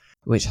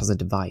which has a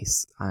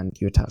device, and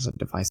you attach that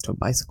device to a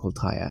bicycle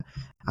tire,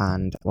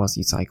 and whilst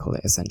you cycle,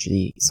 it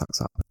essentially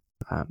sucks up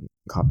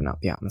carbon out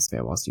the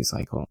atmosphere whilst you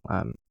cycle,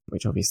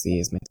 which obviously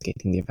is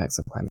mitigating the effects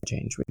of climate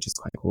change, which is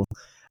quite cool.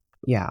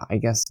 Yeah, I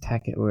guess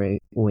tech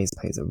always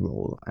plays a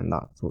role, and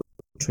that's what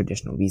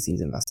traditional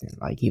VCs invest in.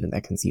 Like even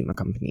their consumer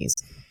companies,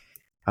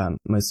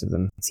 most of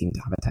them seem to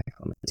have a tech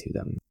element to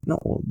them. Not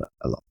all, but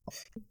a lot.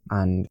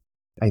 And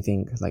I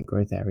think like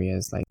growth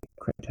areas like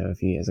crypto a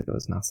few years ago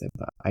was massive,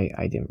 but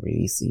I didn't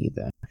really see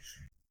the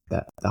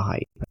the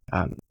hype.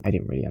 I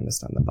didn't really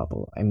understand the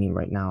bubble. I mean,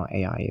 right now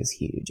AI is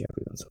huge.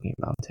 Everyone's talking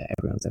about it.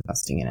 Everyone's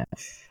investing in it.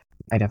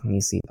 I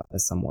definitely see that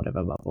as somewhat of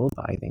a bubble,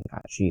 but I think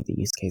actually the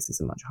use cases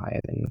are much higher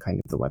than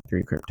kind of the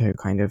Web3 crypto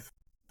kind of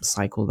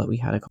cycle that we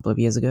had a couple of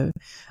years ago.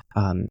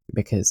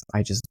 Because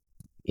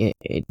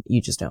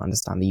you just don't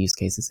understand the use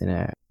cases in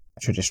a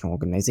traditional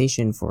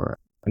organization for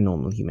a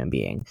normal human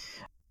being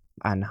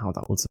and how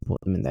that will support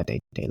them in their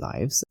day-to-day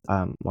lives.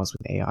 Whilst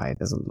with AI,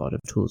 there's a lot of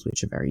tools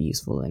which are very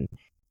useful in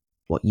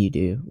what you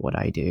do, what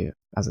I do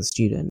as a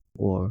student,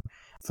 or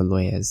for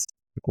lawyers,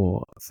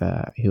 or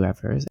for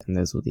whoever. And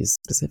there's all these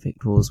specific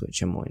tools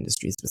which are more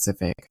industry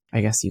specific. I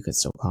guess you could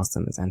still class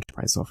them as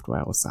enterprise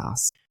software or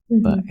SaaS,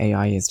 but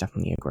AI is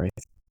definitely a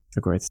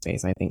growth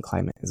space. I think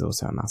climate is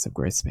also a massive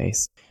growth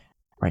space.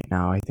 Right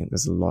now, I think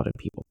there's a lot of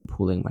people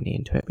pooling money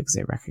into it because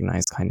they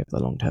recognize kind of the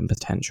long-term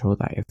potential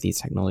that if these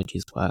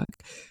technologies work,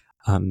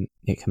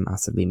 it can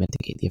massively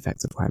mitigate the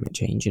effects of climate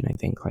change. And I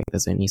think like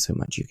there's only so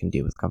much you can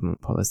do with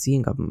government policy,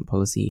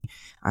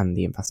 and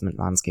the investment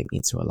landscape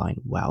needs to align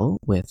well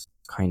with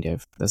kind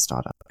of the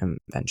startup and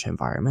venture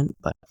environment.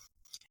 But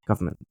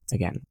government,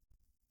 again,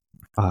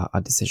 are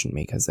decision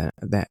makers.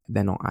 They're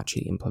not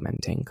actually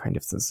implementing kind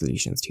of the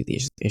solutions to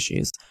these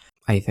issues.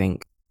 I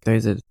think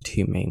those are the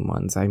two main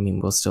ones. I mean,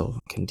 we'll still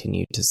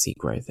continue to see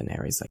growth in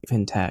areas like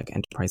fintech.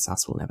 Enterprise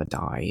SaaS will never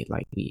die.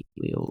 Like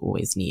we'll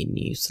always need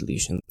new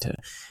solutions to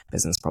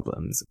business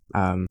problems.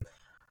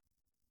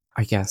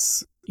 I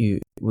guess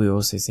we're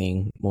also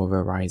seeing more of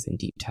a rise in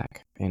deep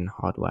tech in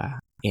hardware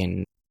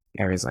in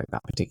areas like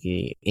that,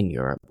 particularly in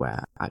Europe,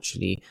 where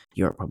actually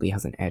Europe probably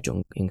has an edge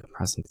in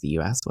comparison to the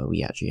US, where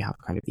we actually have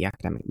kind of the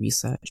academic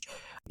research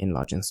in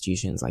large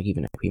institutions, like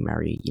even at Queen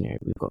Mary,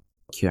 we've got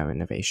QM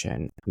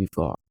Innovation, we've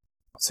got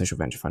Social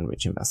Venture Fund,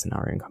 which invests in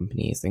our own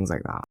companies, things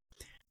like that.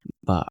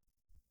 But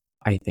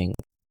I think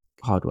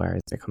hardware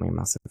is becoming a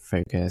massive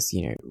focus,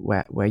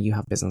 where you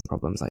have business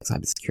problems like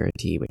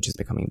cybersecurity, which is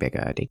becoming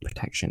bigger, data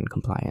protection,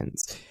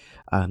 compliance.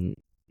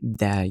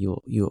 There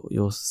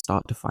you'll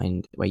start to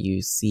find where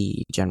you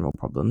see general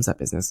problems that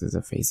businesses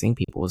are facing,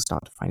 people will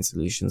start to find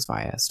solutions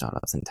via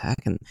startups and tech,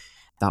 and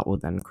that will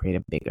then create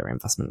a bigger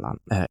investment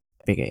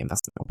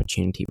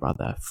opportunity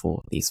rather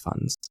for these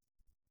funds.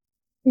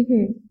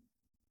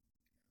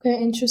 Okay,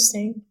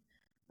 interesting.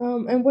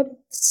 And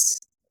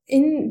what's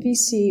in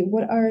VC?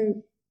 What are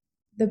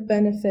the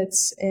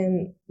benefits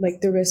and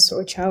like the risks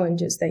or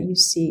challenges that you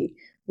see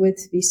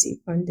with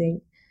VC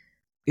funding?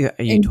 Yeah,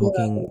 are you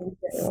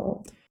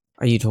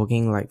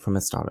talking like from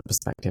a startup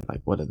perspective,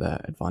 like what are the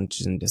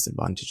advantages and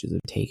disadvantages of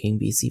taking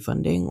VC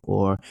funding,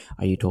 or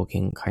are you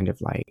talking kind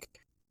of like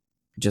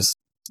just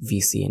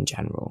VC in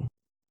general?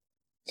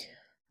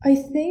 I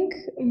think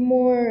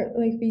more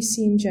like VC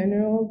in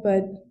general,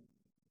 but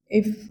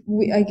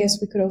I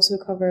guess we could also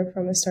cover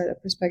from a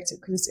startup perspective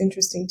because it's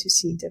interesting to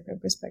see different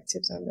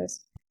perspectives on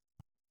this.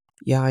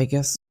 Yeah, I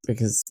guess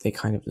because they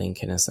kind of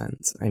link in a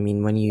sense. I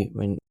mean,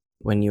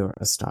 when you're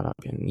a startup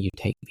and you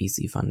take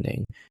VC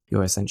funding,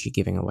 you're essentially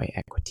giving away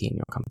equity in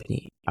your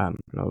company. And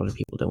a lot of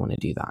people don't want to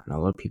do that. And a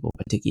lot of people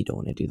particularly don't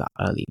want to do that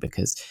early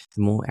because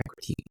the more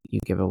equity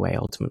you give away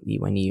ultimately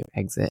when you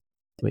exit,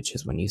 which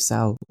is when you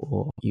sell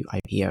or you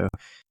IPO,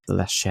 the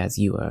less shares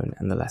you own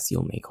and the less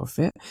you'll make of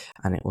it.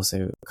 And it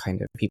also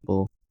kind of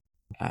people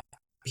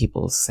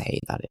say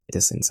that it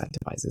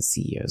disincentivizes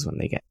CEOs when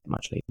they get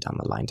much later down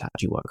the line to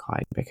actually work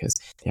hard because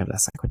they have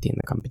less equity in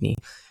the company.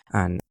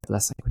 And the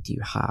less equity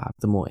you have,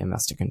 the more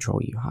investor control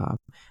you have.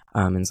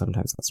 And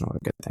sometimes that's not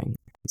a good thing.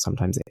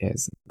 Sometimes it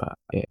is, but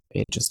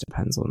it just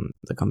depends on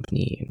the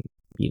company and,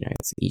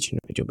 it's each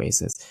individual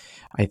basis.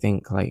 I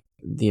think like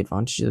the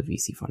advantages of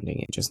VC funding,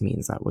 it just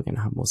means that we're going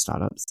to have more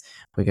startups.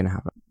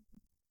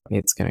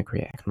 It's going to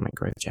create economic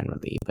growth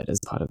generally, but as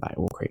part of that, it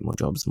will create more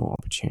jobs, more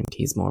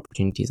opportunities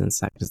in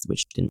sectors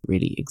which didn't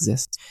really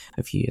exist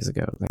a few years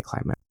ago, like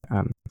climate.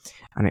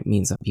 And it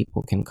means that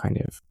people can kind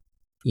of,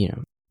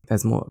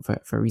 there's more,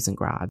 for recent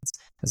grads,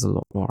 there's a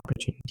lot more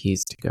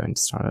opportunities to go into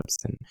startups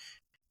and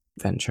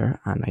venture.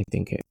 And I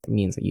think it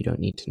means that you don't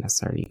need to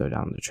necessarily go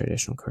down the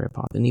traditional career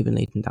path. And even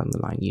later down the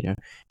line,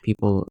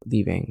 people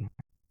leaving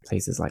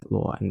places like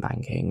law and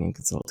banking and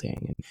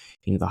consulting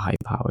and, the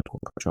high-powered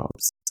corporate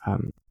jobs,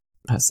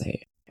 per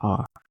se,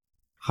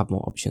 have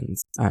more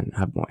options and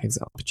have more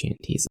exit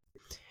opportunities.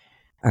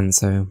 And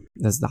so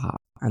there's that.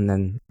 And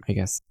then I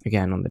guess,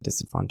 again, on the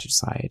disadvantage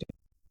side,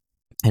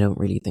 I don't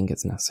really think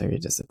it's necessarily a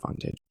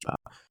disadvantage, but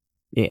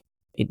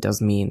it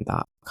does mean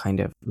that kind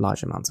of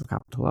large amounts of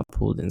capital are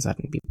pooled in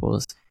certain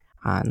people's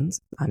hands.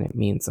 And it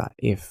means that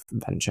if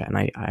venture,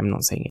 and I'm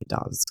not saying it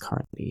does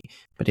currently,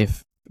 but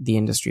if the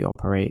industry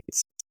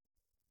operates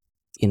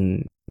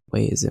in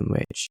ways in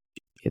which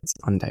it's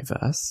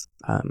undiverse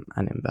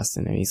and invests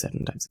in only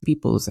certain types of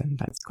people, certain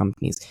types of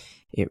companies,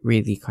 it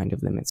really kind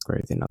of limits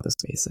growth in other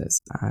spaces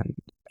and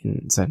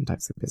in certain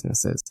types of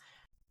businesses.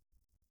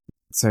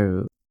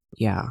 So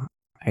yeah,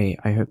 I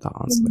hope that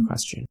answered the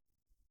question.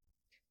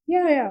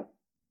 Yeah.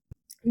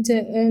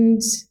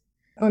 And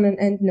on an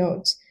end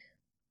note,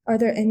 are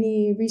there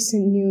any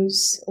recent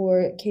news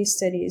or case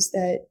studies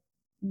that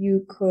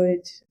you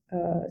could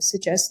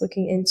suggest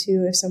looking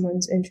into if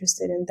someone's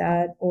interested in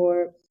that,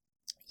 or,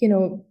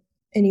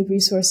 any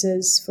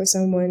resources for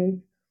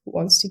someone who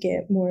wants to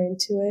get more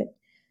into it?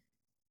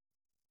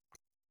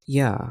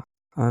 Yeah.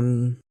 I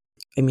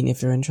mean,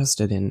 if you're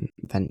interested in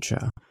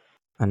venture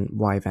and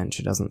why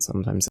venture doesn't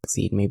sometimes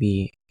succeed,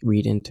 maybe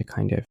read into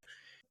kind of,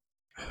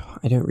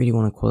 I don't really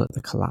want to call it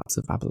the collapse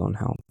of Babylon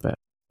Health, but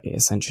it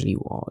essentially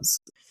was.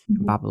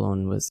 Mhm.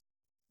 Babylon was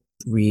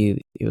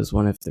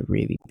one of the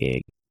really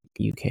big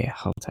UK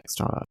health tech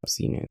startups.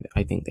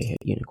 I think they hit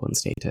unicorn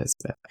status,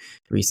 but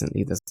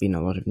recently there's been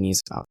a lot of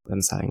news about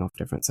them selling off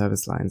different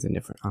service lines and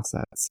different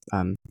assets.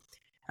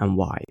 And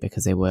why?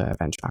 Because they were a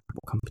venture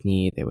backable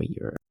company, they were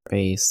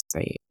Europe-based,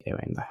 they were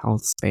in the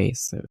health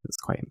space, so it was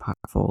quite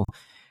impactful.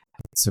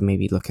 So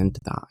maybe look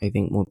into that. I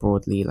think more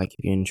broadly, like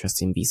if you're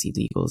interested in VC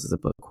legals, there's a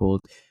book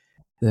called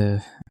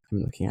I'm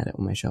looking at it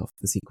on my shelf,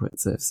 The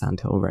Secrets of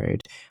Sand Hill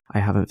Road.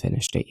 I haven't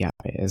finished it yet,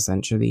 but it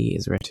essentially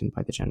is written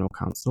by the general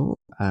counsel,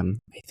 I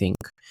think,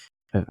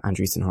 of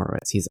Andreessen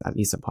Horowitz. He's at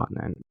least a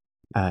partner in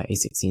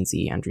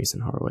A16Z.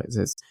 Andreessen Horowitz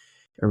is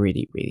a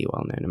really, really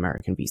well-known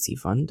American VC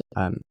fund,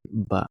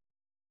 but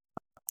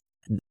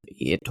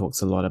it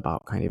talks a lot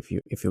about kind of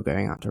if you're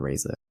going out to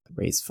raise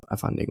a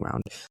funding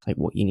round, like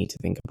what you need to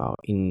think about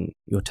in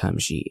your term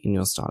sheet, in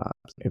your startup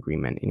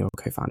agreement, in your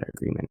co-founder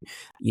agreement,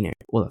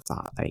 all of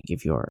that. Like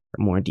if you're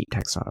more a deep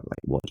tech startup, like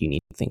what do you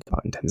need to think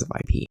about in terms of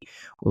IP,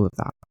 all of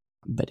that.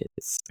 But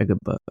it's a good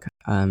book.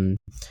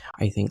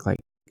 I think like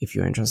if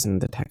you're interested in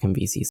the tech and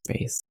VC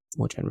space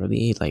more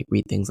generally, like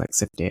read things like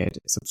Sifted,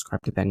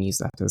 subscribe to their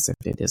newsletter.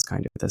 Sifted is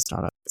kind of the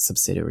startup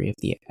subsidiary of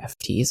the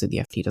FT, so the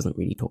FT doesn't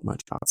really talk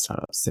much about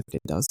startups.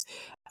 Sifted does,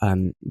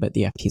 but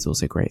the FT is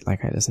also great.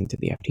 Like I listen to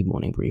the FT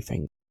morning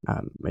briefing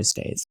most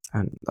days,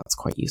 and that's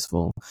quite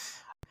useful.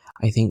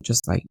 I think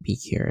just like be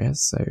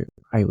curious. So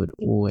I would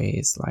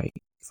always like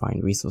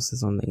find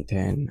resources on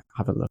LinkedIn,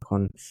 have a look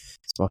on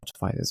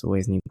Spotify. There's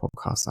always new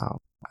podcasts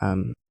out.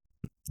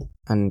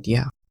 And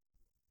yeah.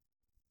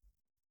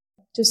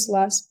 Just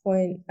last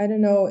point, I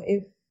don't know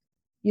if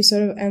you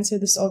sort of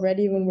answered this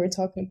already when we're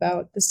talking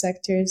about the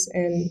sectors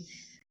and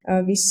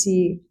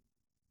VC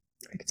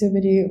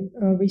activity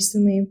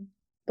recently,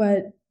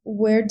 but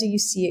where do you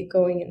see it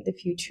going in the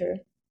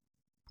future?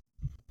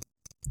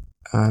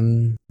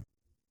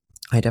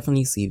 I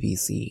definitely see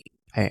VC.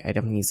 I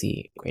definitely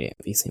see great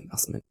VC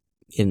investment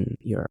in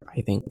Europe.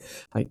 I think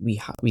like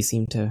we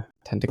seem to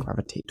tend to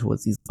gravitate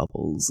towards these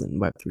bubbles,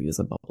 and Web3 is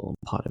a bubble.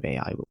 Part of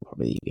AI will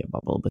probably be a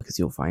bubble because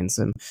you'll find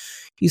some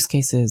use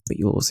cases, but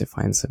you'll also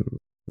find some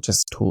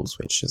just tools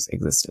which just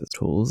exist as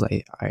tools.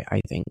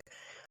 I think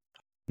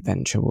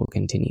venture will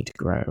continue to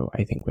grow.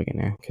 I think we're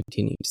going to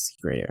continue to see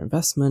greater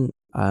investment.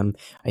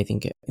 I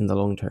think in the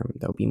long term,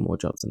 there'll be more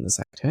jobs in the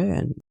sector,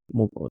 and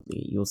more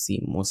broadly, you'll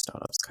see more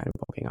startups kind of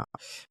popping up.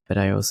 But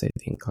I also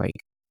think like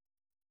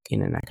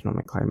in an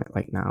economic climate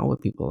like now, where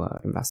people are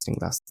investing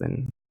less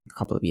than a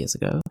couple of years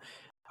ago,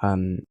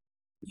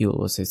 you'll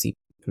also see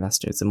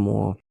investors are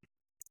more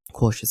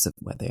cautious of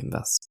where they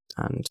invest.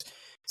 And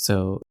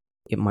so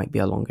it might be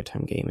a longer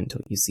term game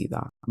until you see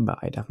that. But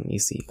I definitely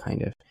see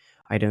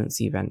I don't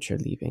see venture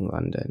leaving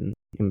London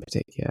in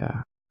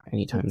particular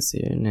anytime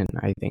soon. And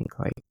I think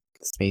like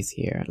space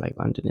here, like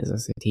London is a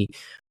city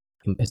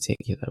in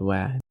particular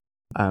where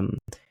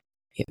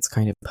it's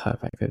kind of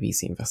perfect for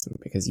VC investment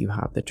because you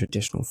have the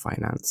traditional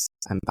finance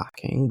and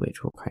backing,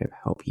 which will kind of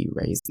help you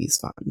raise these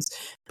funds.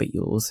 But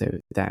you'll also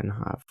then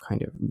have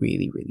kind of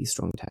really, really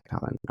strong tech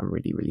talent and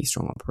really, really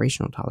strong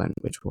operational talent,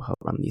 which will help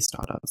run these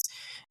startups.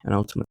 And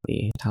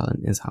ultimately,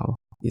 talent is how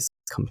these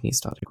companies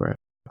start to grow.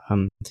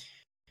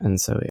 And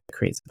so it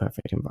creates a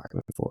perfect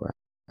environment for it.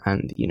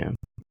 And,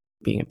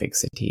 being a big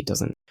city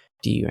doesn't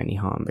do you any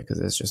harm because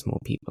there's just more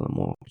people and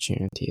more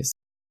opportunities.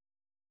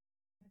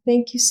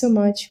 Thank you so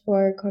much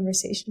for our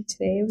conversation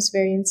today. It was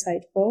very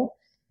insightful.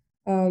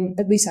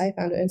 At least I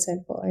found it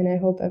insightful, and I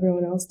hope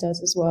everyone else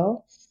does as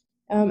well.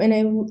 And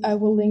I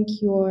will link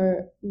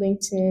your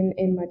LinkedIn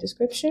in my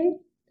description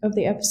of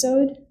the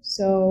episode,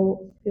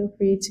 so feel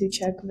free to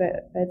check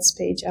Ved's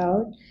page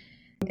out.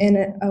 And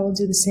I will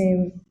do the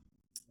same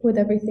with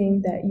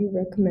everything that you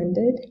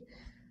recommended.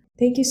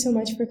 Thank you so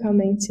much for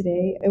coming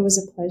today. It was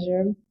a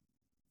pleasure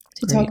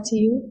to talk to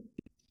you.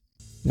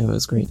 No, it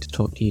was great to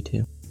talk to you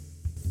too.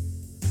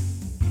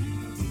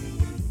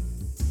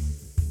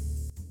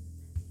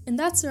 And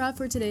that's a wrap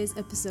for today's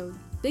episode.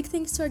 Big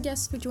thanks to our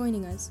guests for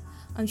joining us.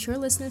 I'm sure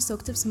listeners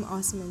soaked up some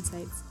awesome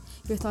insights.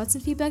 Your thoughts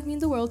and feedback mean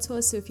the world to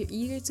us, so if you're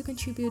eager to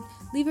contribute,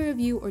 leave a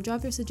review or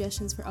drop your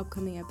suggestions for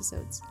upcoming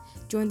episodes.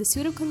 Join the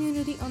Suit Up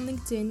community on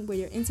LinkedIn, where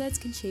your insights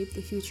can shape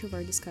the future of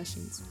our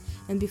discussions.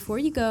 And before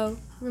you go,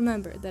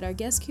 remember that our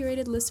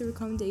guest-curated list of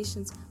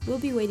recommendations will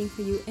be waiting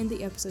for you in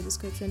the episode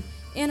description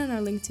and on our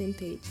LinkedIn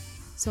page.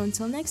 So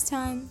until next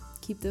time,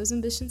 keep those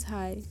ambitions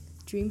high,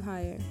 dream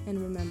higher,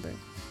 and remember,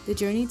 the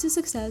journey to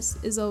success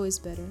is always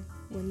better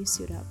when you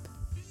suit up.